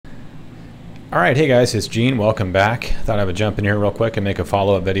Alright, hey guys, it's Gene. Welcome back. Thought I would jump in here real quick and make a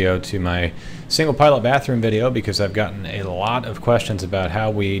follow-up video to my single pilot bathroom video because I've gotten a lot of questions about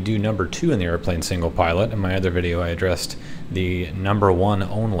how we do number 2 in the airplane single pilot. In my other video I addressed the number 1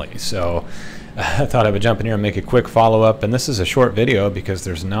 only. So I thought I would jump in here and make a quick follow-up, and this is a short video because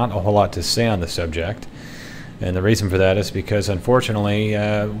there's not a whole lot to say on the subject. And the reason for that is because unfortunately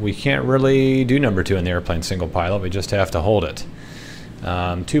we can't really do number 2 in the airplane single pilot. We just have to hold it.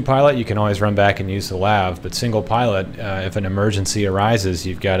 2 pilot, you can always run back and use the lav, but single pilot, if an emergency arises,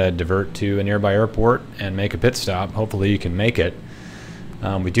 you've got to divert to a nearby airport and make a pit stop. Hopefully you can make it.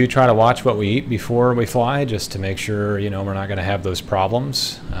 We do try to watch what we eat before we fly, just to make sure we're not going to have those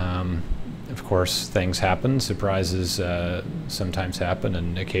problems. Of course, things happen, surprises sometimes happen,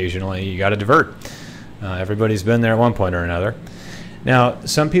 and occasionally you got to divert. Everybody's been there at one point or another. Now,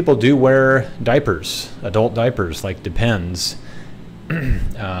 some people do wear diapers, adult diapers like Depends.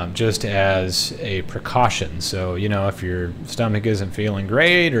 Just as a precaution. So, if your stomach isn't feeling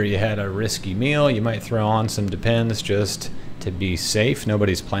great or you had a risky meal, you might throw on some Depends just to be safe.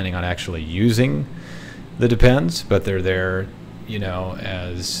 Nobody's planning on actually using the Depends, but they're there,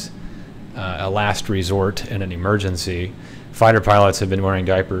 as a last resort in an emergency. Fighter pilots have been wearing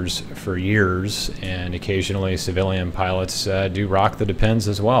diapers for years, and occasionally civilian pilots do rock the Depends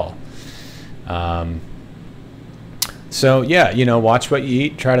as well. So yeah, watch what you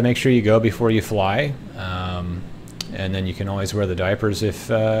eat. Try to make sure you go before you fly, and then you can always wear the diapers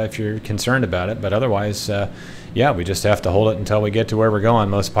if you're concerned about it. But otherwise, yeah, we just have to hold it until we get to where we're going.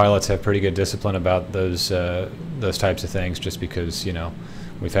 Most pilots have pretty good discipline about those types of things, just because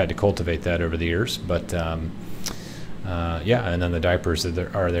we've had to cultivate that over the years. But yeah, and then the diapers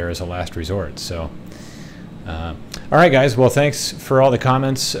are there as a last resort. So. All right, guys. Well, thanks for all the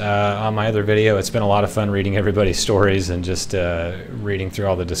comments on my other video. It's been a lot of fun reading everybody's stories and just reading through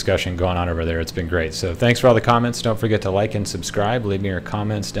all the discussion going on over there. It's been great. So thanks for all the comments. Don't forget to like and subscribe. Leave me your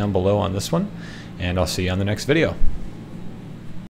comments down below on this one, and I'll see you on the next video.